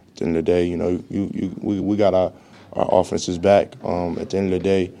the end of the day, we got our offenses back. At the end of the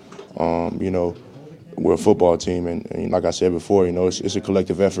day, we're a football team, and like I said before, it's a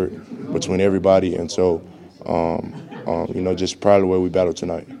collective effort between everybody, and so, just proud of the way we battled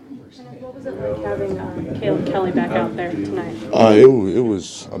tonight. What was it like having Caleb Kelly back out there tonight? It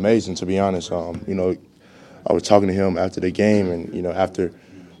was amazing, to be honest. I was talking to him after the game, and after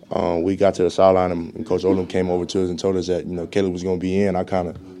we got to the sideline, and Coach Odom came over to us and told us that Caleb was going to be in. I kind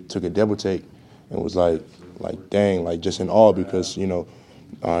of took a double take and was like dang, just in awe because I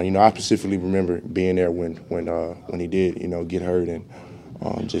specifically remember being there when he did get hurt and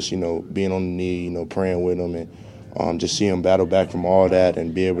just being on the knee, praying with him and just see him battle back from all that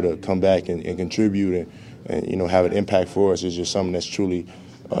and be able to come back and contribute and have an impact for us is just something that's truly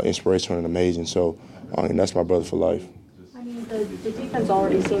inspirational and amazing. So and that's my brother for life. I mean, the defense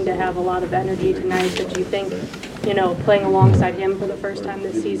already seemed to have a lot of energy tonight, but do you think playing alongside him for the first time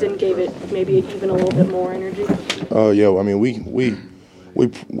this season gave it maybe even a little bit more energy? Yeah, I mean, we're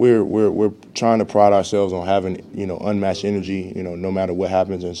trying to pride ourselves on having unmatched energy, no matter what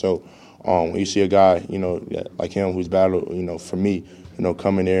happens. And so when you see a guy, like him who's battled, for me,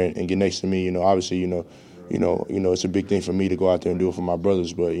 come in there and get next to me, obviously, it's a big thing for me to go out there and do it for my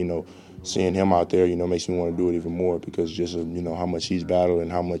brothers, but seeing him out there, makes me want to do it even more because just of, how much he's battled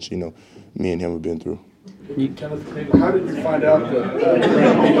and how much, me and him have been through. How did you find out that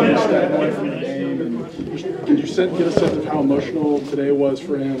Brandon stepped away from the game? Did you get a sense of how emotional today was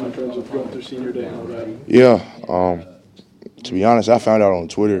for him in terms of going through senior day and all that? Yeah. To be honest, I found out on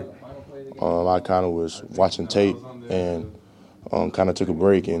Twitter. I kind of was watching tape and kind of took a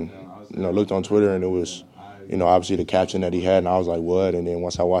break and, looked on Twitter and it was, obviously the caption that he had and I was like, what? And then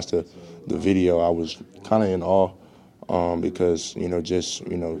once I watched the video, I was kind of in awe because, just,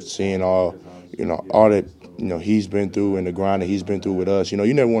 seeing all that, he's been through and the grind that he's been through with us.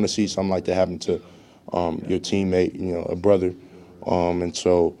 You never want to see something like that happen to your teammate, a brother. And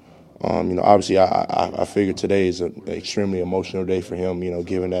so, obviously I figured today is an extremely emotional day for him,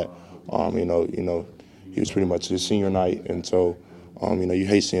 given that, he was pretty much his senior night. And so, You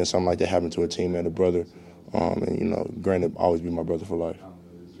hate seeing something like that happen to a teammate, a brother. And, granted, always be my brother for life.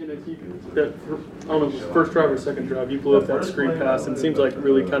 Kenneth, I don't know if it was first drive or second drive, you blew up that screen pass, and it seems like it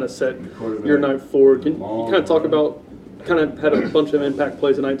really kind of set your night forward. Can you kind of talk about, kind of had a bunch of impact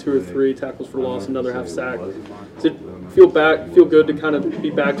plays tonight, 2 or 3 tackles for loss, another half sack. Does it feel good to kind of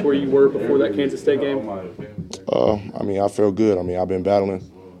be back to where you were before that Kansas State game? I feel good. I've been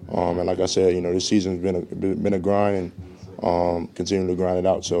battling. And like I said, this season's been a grind and continuing to grind it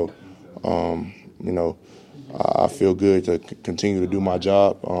out. So, I feel good to continue to do my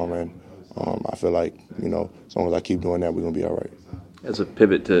job. I feel like, as long as I keep doing that, we're going to be all right. As a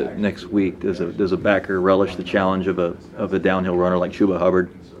pivot to next week, does a backer relish the challenge of a downhill runner like Chuba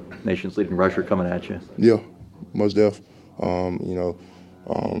Hubbard, nation's leading rusher, coming at you? Yeah, most def.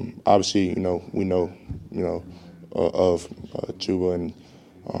 Obviously, we know, of Chuba and,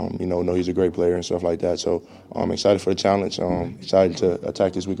 know he's a great player and stuff like that. So I'm excited for the challenge. Excited to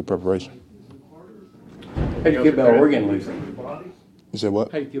attack this week of preparation. How do you feel about Oregon losing? You said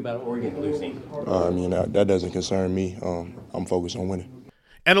what? How do you feel about Oregon losing? That doesn't concern me. I'm focused on winning.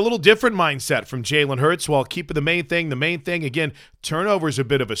 And a little different mindset from Jalen Hurts while keeping the main thing. The main thing, again, turnovers a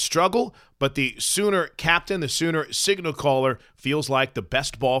bit of a struggle, but the Sooner captain, the Sooner signal caller, feels like the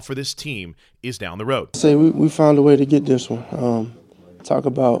best ball for this team is down the road. Say we found a way to get this one. Talk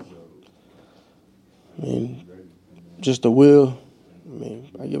about, just the will.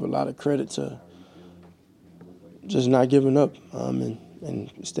 I give a lot of credit to just not giving up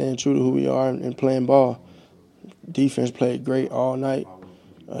and staying true to who we are and playing ball. Defense played great all night.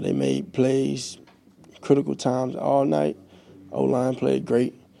 They made plays, critical times all night. O-line played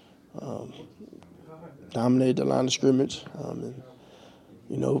great. Dominated the line of scrimmage.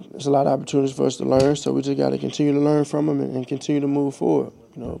 There's a lot of opportunities for us to learn, so we just got to continue to learn from them and continue to move forward.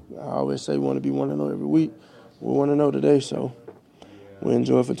 I always say we want to be 1-0 every week. We're 1-0 today, so we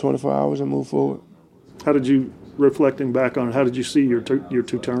enjoy it for 24 hours and move forward. How did you, reflecting back on it, how did you see your 2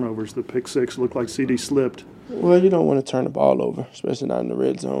 turnovers? The pick six looked like CD slipped. Well, you don't want to turn the ball over, especially not in the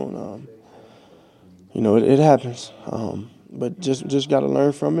red zone. It happens. But just got to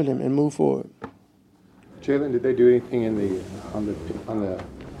learn from it and move forward. Jalen, did they do anything on the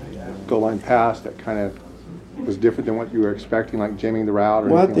goal line pass that kind of was different than what you were expecting, like jamming the route?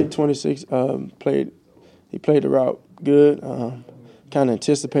 Well, I think 26 played the route good. Kind of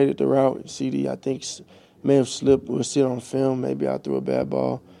anticipated the route. CD, I think, may have slipped. We'll see it on film. Maybe I threw a bad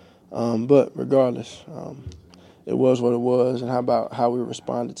ball. But regardless, it was what it was, and how about how we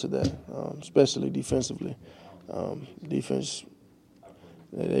responded to that, especially defensively. Defense,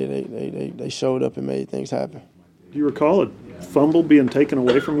 they showed up and made things happen. Do you recall a fumble being taken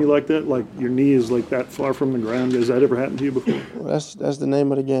away from you like that? Like your knee is like that far from the ground? Has that ever happened to you before? Well, that's the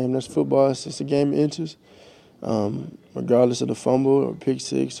name of the game. That's football. It's a game of inches. Regardless of the fumble or pick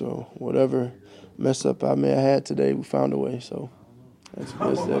six or whatever mess up I may have had today, we found a way. So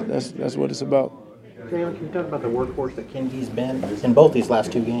that's what it's about. Jalen, can you talk about the workhorse that Kennedy's been in both these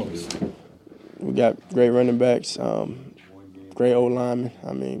last 2 games? We got great running backs, great old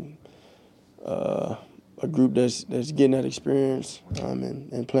linemen. A group that's getting that experience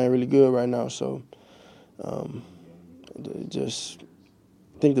and playing really good right now. So just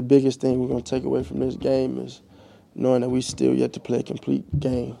think the biggest thing we're going to take away from this game is knowing that we still yet to play a complete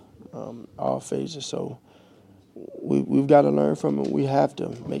game, all phases. So we've got to learn from it. We have to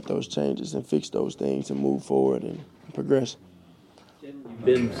make those changes and fix those things and move forward and progress. You've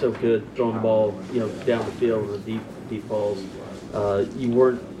been so good throwing the ball, down the field, the deep balls. You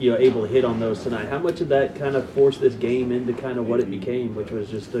weren't, able to hit on those tonight. How much of that kind of forced this game into kind of what it became, which was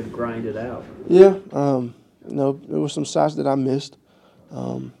just to grind it out? Yeah, there were some shots that I missed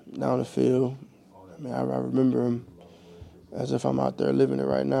down the field. I remember them as if I'm out there living it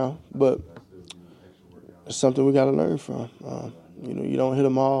right now. But it's something we got to learn from. You don't hit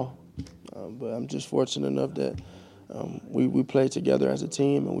them all, but I'm just fortunate enough that we played together as a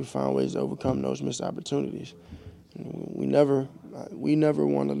team and we found ways to overcome those missed opportunities. We never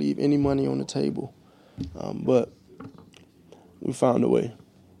want to leave any money on the table, but we found a way.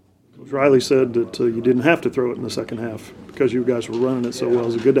 Coach Riley said that you didn't have to throw it in the second half because you guys were running it so well.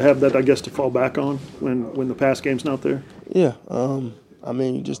 Is it good to have that, I guess, to fall back on when the pass game's not there? Yeah.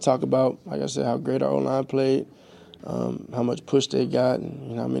 You just talk about, like I said, how great our O-line played, how much push they got,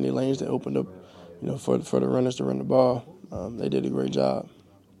 and how many lanes they opened up, for the runners to run the ball. They did a great job.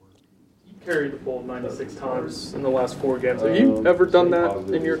 You carried the ball 96 times in the last 4 games. Have you ever done that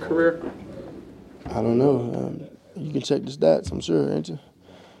in your career? I don't know. You can check the stats, I'm sure, ain't you?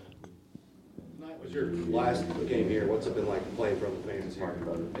 Tonight was your last game here. What's it been like playing for the fans here?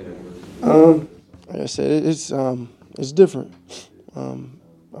 Like I said, it's different.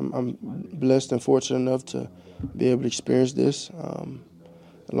 I'm blessed and fortunate enough to be able to experience this,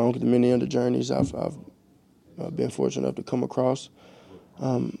 along with the many other journeys I've been fortunate enough to come across.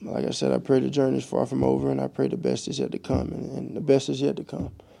 Like I said, I pray the journey is far from over, and I pray the best is yet to come, and the best is yet to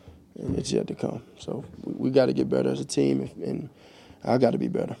come. It's yet to come. So we got to get better as a team, and I got to be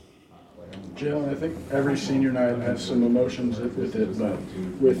better. Jalen, I think every senior night has some emotions with it, but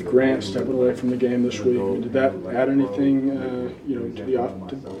with Grant stepping away from the game this week, did that add anything,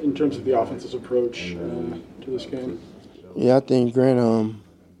 in terms of the offense's approach to this game? Yeah, I think Grant,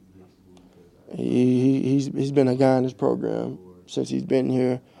 he's been a guy in this program since he's been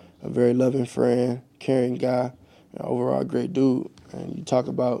here, a very loving friend, caring guy, overall great dude. And you talk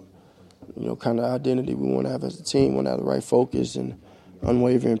about, kind of identity we want to have as a team, want to have the right focus and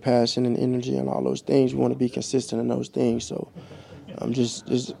unwavering passion and energy and all those things. We want to be consistent in those things. So I'm just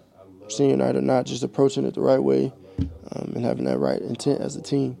senior night or not, just approaching it the right way and having that right intent as a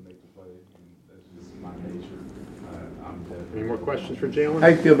team. Any more questions for Jalen? How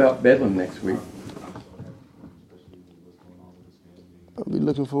do you feel about Bedlam next week? I'll be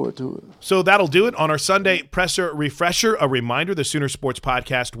looking forward to it. So that'll do it on our Sunday Presser Refresher. A reminder, the Sooner Sports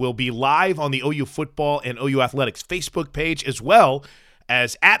Podcast will be live on the OU Football and OU Athletics Facebook page, as well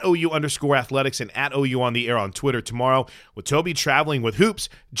as at @OU_athletics and at OU on the air on Twitter tomorrow. With Toby traveling with Hoops,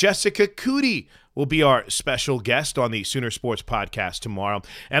 Jessica Cootie will be our special guest on the Sooner Sports Podcast tomorrow.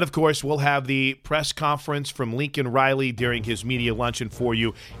 And, of course, we'll have the press conference from Lincoln Riley during his media luncheon for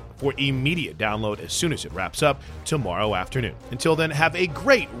you for immediate download as soon as it wraps up tomorrow afternoon. Until then, have a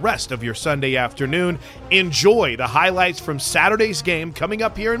great rest of your Sunday afternoon. Enjoy the highlights from Saturday's game coming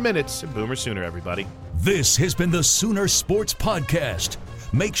up here in minutes. Boomer Sooner, everybody. This has been the Sooner Sports Podcast.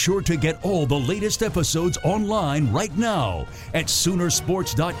 Make sure to get all the latest episodes online right now at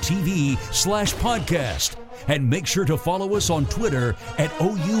Soonersports.tv/podcast. And make sure to follow us on Twitter at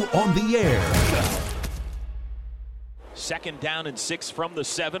OU on the air. 2nd down and 6 from the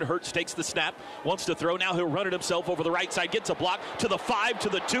 7. Hurts takes the snap, wants to throw. Now he'll run it himself over the right side, gets a block to the 5, to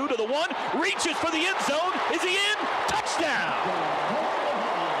the 2, to the 1, reaches for the end zone. Is he in? Touchdown!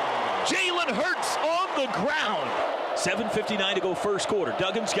 Jalen Hurts on the ground. 7:59 to go first quarter.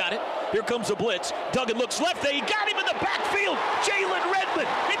 Duggan's got it. Here comes a blitz. Duggan looks left. They got him in the backfield. Jalen Redmond.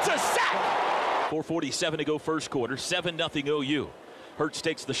 It's a sack. 4:47 to go first quarter. 7-0 OU. Hurts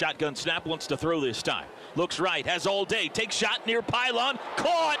takes the shotgun snap, wants to throw this time. Looks right, has all day, takes shot near pylon,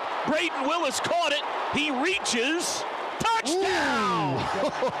 caught. Braden Willis caught it. He reaches. Touchdown!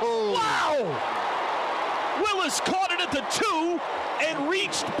 Wow! Willis caught it at the 2 and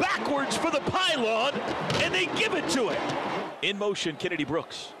reached backwards for the pylon, and they give it to him. In motion, Kennedy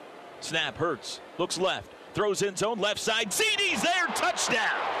Brooks. Snap, Hurts, looks left, throws in zone, left side. CD's there,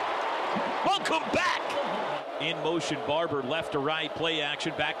 touchdown! Welcome back! In motion, Barber, left to right, play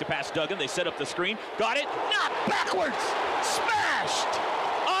action, back to pass Duggan. They set up the screen, got it, knocked backwards, smashed!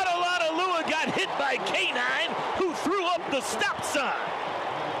 Lua got hit by K9, who threw up the stop sign.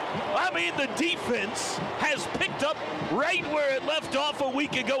 I mean, the defense has picked up right where it left off a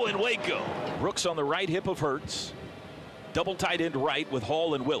week ago in Waco. Brooks on the right hip of Hurts. Double tight end right with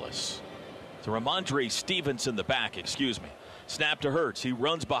Hall and Willis. To Ramondre Stevenson the back, Snap to Hurts. He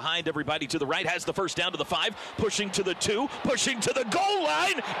runs behind everybody to the right, has the first down to the 5, pushing to the 2, pushing to the goal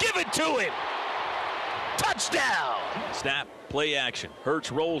line. Give it to him. Touchdown. Snap, play action.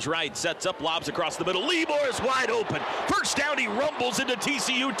 Hurts rolls right, sets up, lobs across the middle. Lee Morris wide open. First down, he rumbles into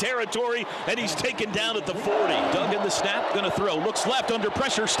TCU territory, and he's taken down at the 40. Duggan the snap, gonna throw. Looks left, under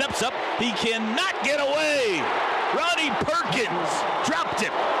pressure, steps up. He cannot get away. Ronnie Perkins dropped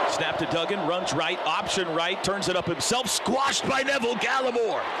him. Snap to Duggan, runs right, option right, turns it up himself, squashed by Neville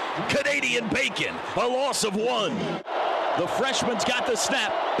Gallimore. Canadian Bacon, a loss of 1. The freshman's got the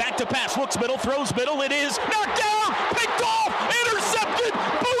snap, back to pass, looks middle, throws middle, it is knocked down, picked off, intercepted,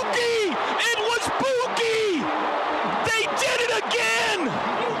 Buki! It was Buki! They did it again!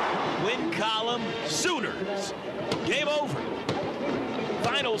 Win column, Sooners. Game over.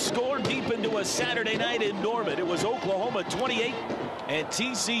 Final score deep into a Saturday night in Norman. It was Oklahoma 28 and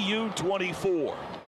TCU 24.